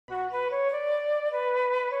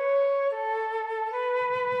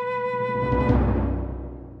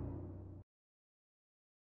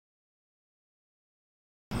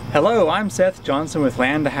Hello, I'm Seth Johnson with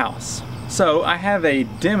Land to House. So I have a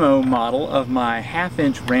demo model of my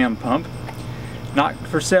 1/2-inch ram pump. Not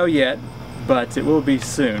for sale yet, but it will be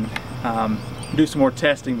soon. Do some more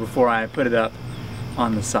testing before I put it up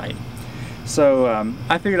on the site. So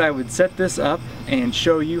I figured I would set this up and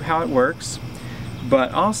show you how it works,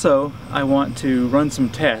 but also I want to run some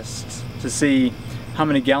tests to see how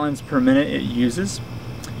many gallons per minute it uses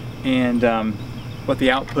and what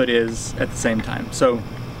the output is at the same time. So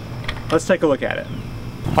let's take a look at it.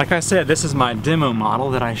 Like I said, this is my demo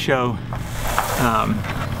model that I show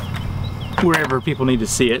wherever people need to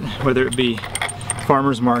see it, whether it be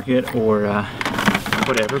farmer's market or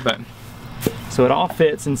whatever. But so it all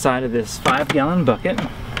fits inside of this 5-gallon bucket, and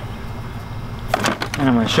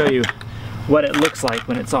I'm going to show you what it looks like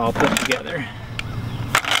when it's all put together.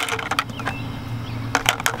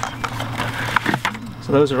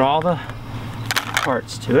 So those are all the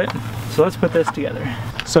parts to it. So let's put this together.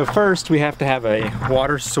 So first we have to have a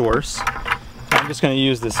water source. I'm just going to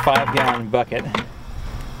use this 5-gallon bucket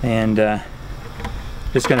and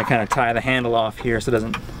just going to kind of tie the handle off here so it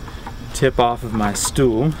doesn't tip off of my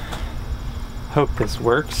stool. Hope this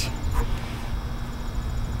works.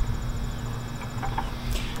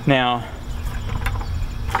 Now,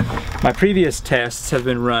 my previous tests have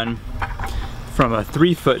been run from a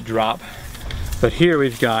 3-foot drop, but here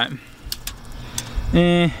we've got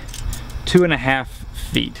 2.5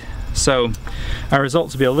 feet. So our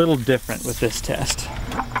results will be a little different with this test.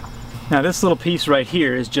 Now this little piece right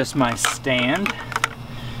here is just my stand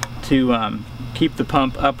to keep the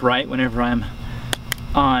pump upright whenever I'm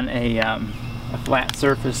on a flat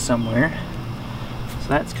surface somewhere. So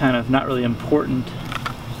that's kind of not really important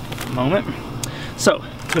at the moment. So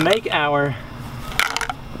to make our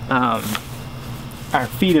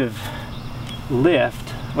feet of lift,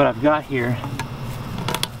 what I've got here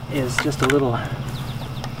is just a little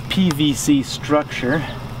PVC structure.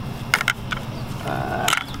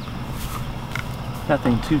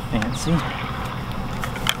 Nothing too fancy.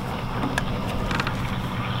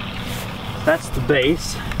 That's the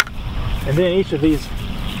base. And then each of these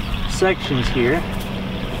sections here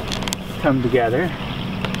come together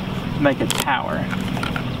to make a tower.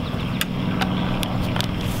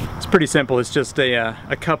 It's pretty simple. It's just a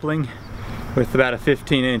coupling with about a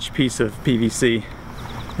 15-inch piece of PVC,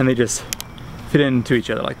 and they just fit into each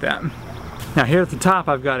other like that. Now here at the top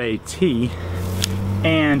I've got a T,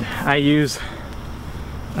 and I use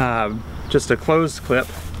just a closed clip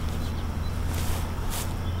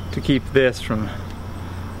to keep this from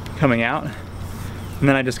coming out, and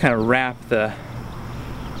then I just kind of wrap the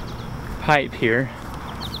pipe here.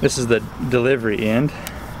 This is the delivery end.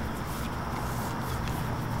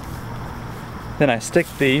 Then I stick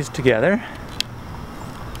these together.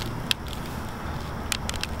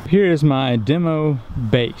 Here is my demo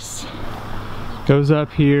base. Goes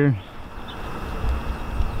up here,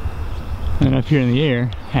 and up here in the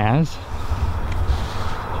air has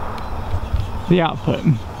the output.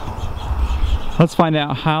 Let's find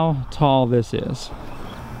out how tall this is.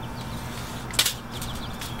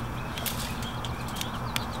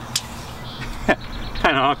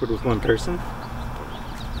 Kind of awkward with one person.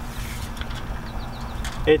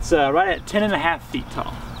 It's right at 10.5 feet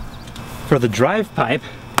tall. For the drive pipe,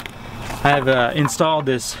 I've installed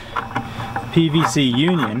this PVC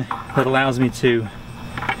union that allows me to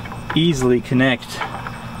easily connect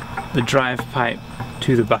the drive pipe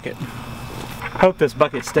to the bucket. Hope this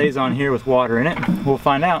bucket stays on here with water in it. We'll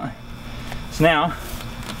find out. So now,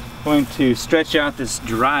 I'm going to stretch out this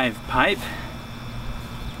drive pipe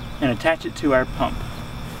and attach it to our pump.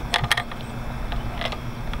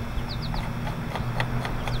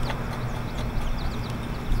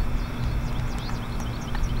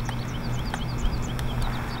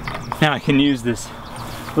 Now I can use this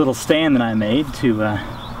little stand that I made to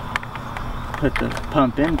put the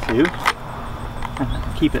pump into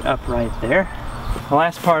and keep it upright there. The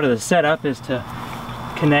last part of the setup is to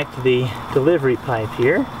connect the delivery pipe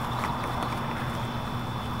here.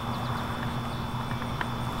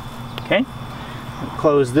 Okay,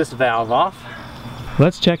 close this valve off.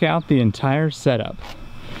 Let's check out the entire setup.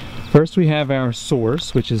 First we have our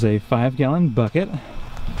source, which is a 5-gallon bucket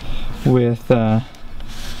with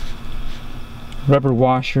rubber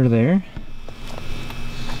washer there,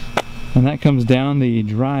 and that comes down the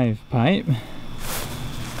drive pipe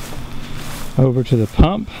over to the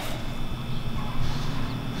pump,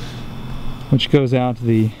 which goes out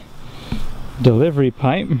the delivery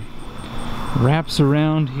pipe, wraps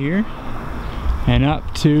around here and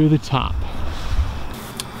up to the top.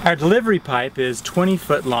 Our delivery pipe is 20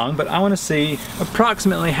 foot long, but I want to see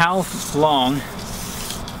approximately how long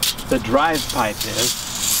the drive pipe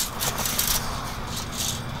is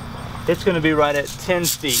it's going to be right at 10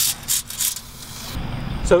 feet.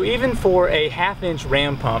 So even for a 1/2 inch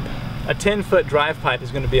ram pump, a 10-foot drive pipe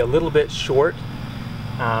is going to be a little bit short.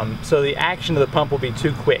 So the action of the pump will be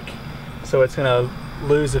too quick. So it's going to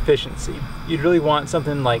lose efficiency. You'd really want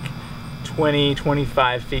something like 20,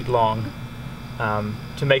 25 feet long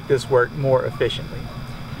to make this work more efficiently.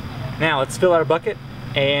 Now let's fill our bucket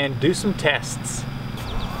and do some tests.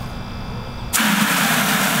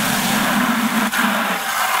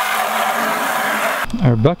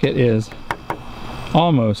 Our bucket is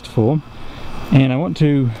almost full, and I want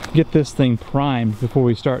to get this thing primed before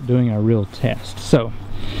we start doing our real test. So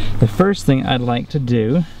the first thing I'd like to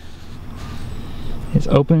do is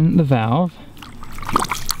open the valve.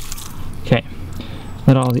 Okay,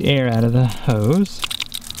 let all the air out of the hose.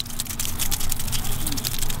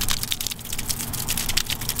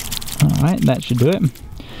 Alright, that should do it.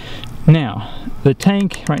 Now, the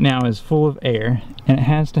tank right now is full of air, and it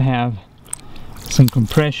has to have some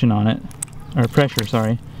compression on it, or pressure,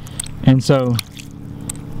 sorry. And so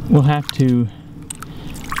we'll have to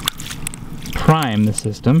prime the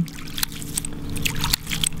system.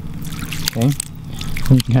 Okay,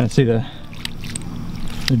 and you can kind of see the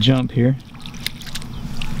jump here.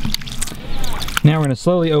 Now we're going to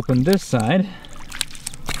slowly open this side.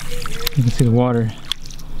 You can see the water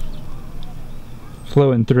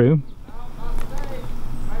flowing through.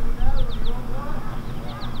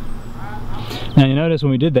 Now you notice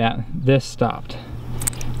when we did that, this stopped.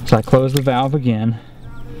 So I closed the valve again,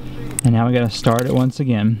 and now we got to start it once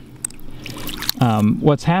again.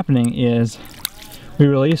 What's happening is we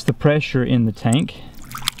release the pressure in the tank,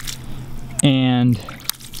 and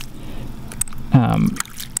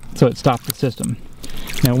so it stopped the system.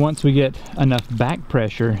 Now once we get enough back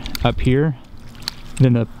pressure up here,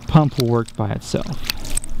 then the pump will work by itself.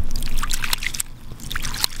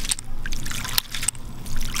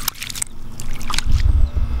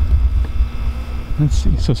 Let's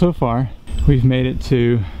see, so far we've made it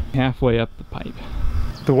to halfway up the pipe.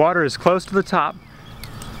 The water is close to the top.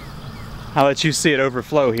 I'll let you see it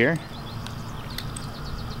overflow here.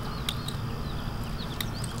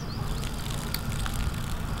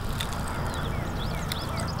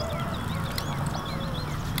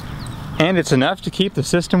 And it's enough to keep the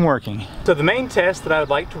system working. So the main test that I would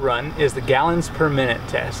like to run is the gallons per minute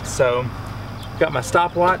test. So got my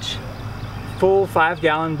stopwatch, full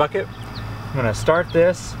 5-gallon bucket. I'm going to start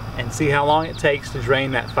this and see how long it takes to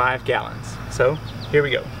drain that 5 gallons. So here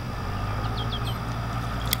we go.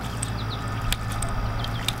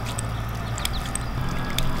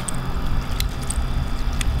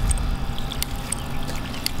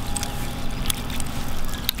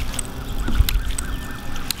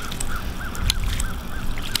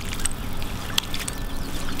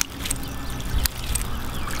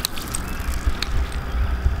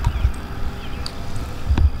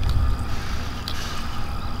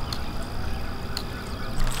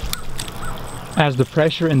 As the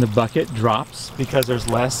pressure in the bucket drops because there's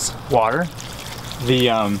less water, the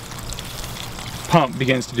pump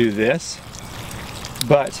begins to do this,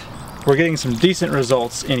 but we're getting some decent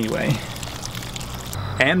results anyway.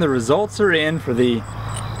 And the results are in for the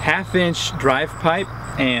 1/2 inch drive pipe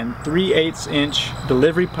and 3/8 inch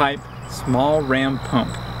delivery pipe small ram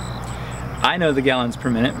pump. I know the gallons per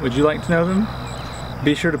minute. Would you like to know them?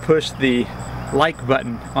 Be sure to push the like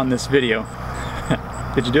button on this video.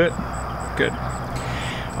 Did you do it? Good.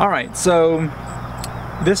 Alright, so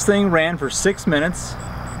this thing ran for 6 minutes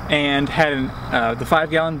and had the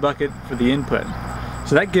 5-gallon bucket for the input.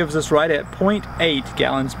 So that gives us right at 0.8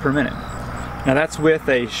 gallons per minute. Now that's with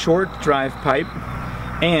a short drive pipe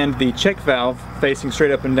and the check valve facing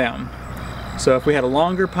straight up and down. So if we had a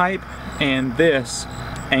longer pipe and this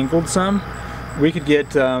angled some, we could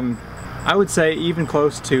get, I would say, even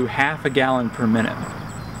close to 1/2 gallon per minute.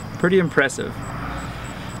 Pretty impressive.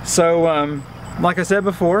 So like I said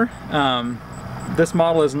before, this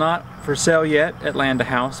model is not for sale yet at Land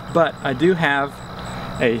House, but I do have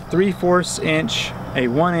a 3/4 inch, a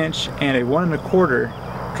 1 inch, and a 1 1/4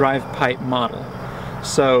 drive pipe model.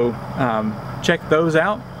 So check those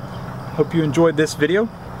out. Hope you enjoyed this video,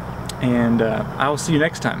 and I will see you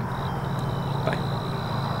next time. Bye.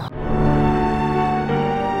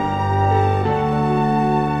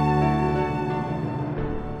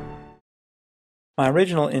 My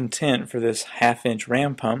original intent for this 1/2 inch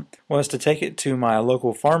ram pump was to take it to my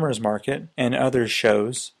local farmers market and other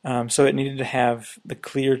shows, so it needed to have the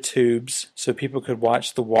clear tubes so people could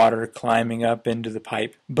watch the water climbing up into the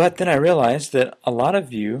pipe. But then I realized that a lot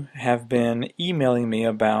of you have been emailing me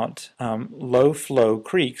about low flow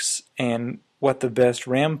creeks and what the best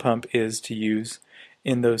ram pump is to use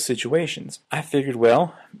in those situations. I figured,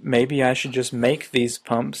 well, maybe I should just make these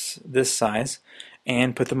pumps this size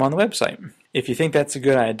and put them on the website. If you think that's a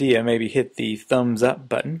good idea, maybe hit the thumbs up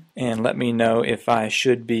button and let me know if I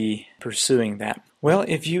should be pursuing that. Well,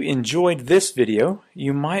 if you enjoyed this video,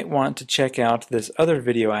 you might want to check out this other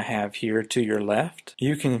video I have here to your left.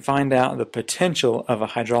 You can find out the potential of a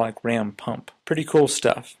hydraulic ram pump. Pretty cool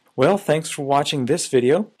stuff. Well, thanks for watching this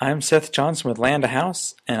video. I'm Seth Johnson with Land a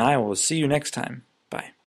House, and I will see you next time.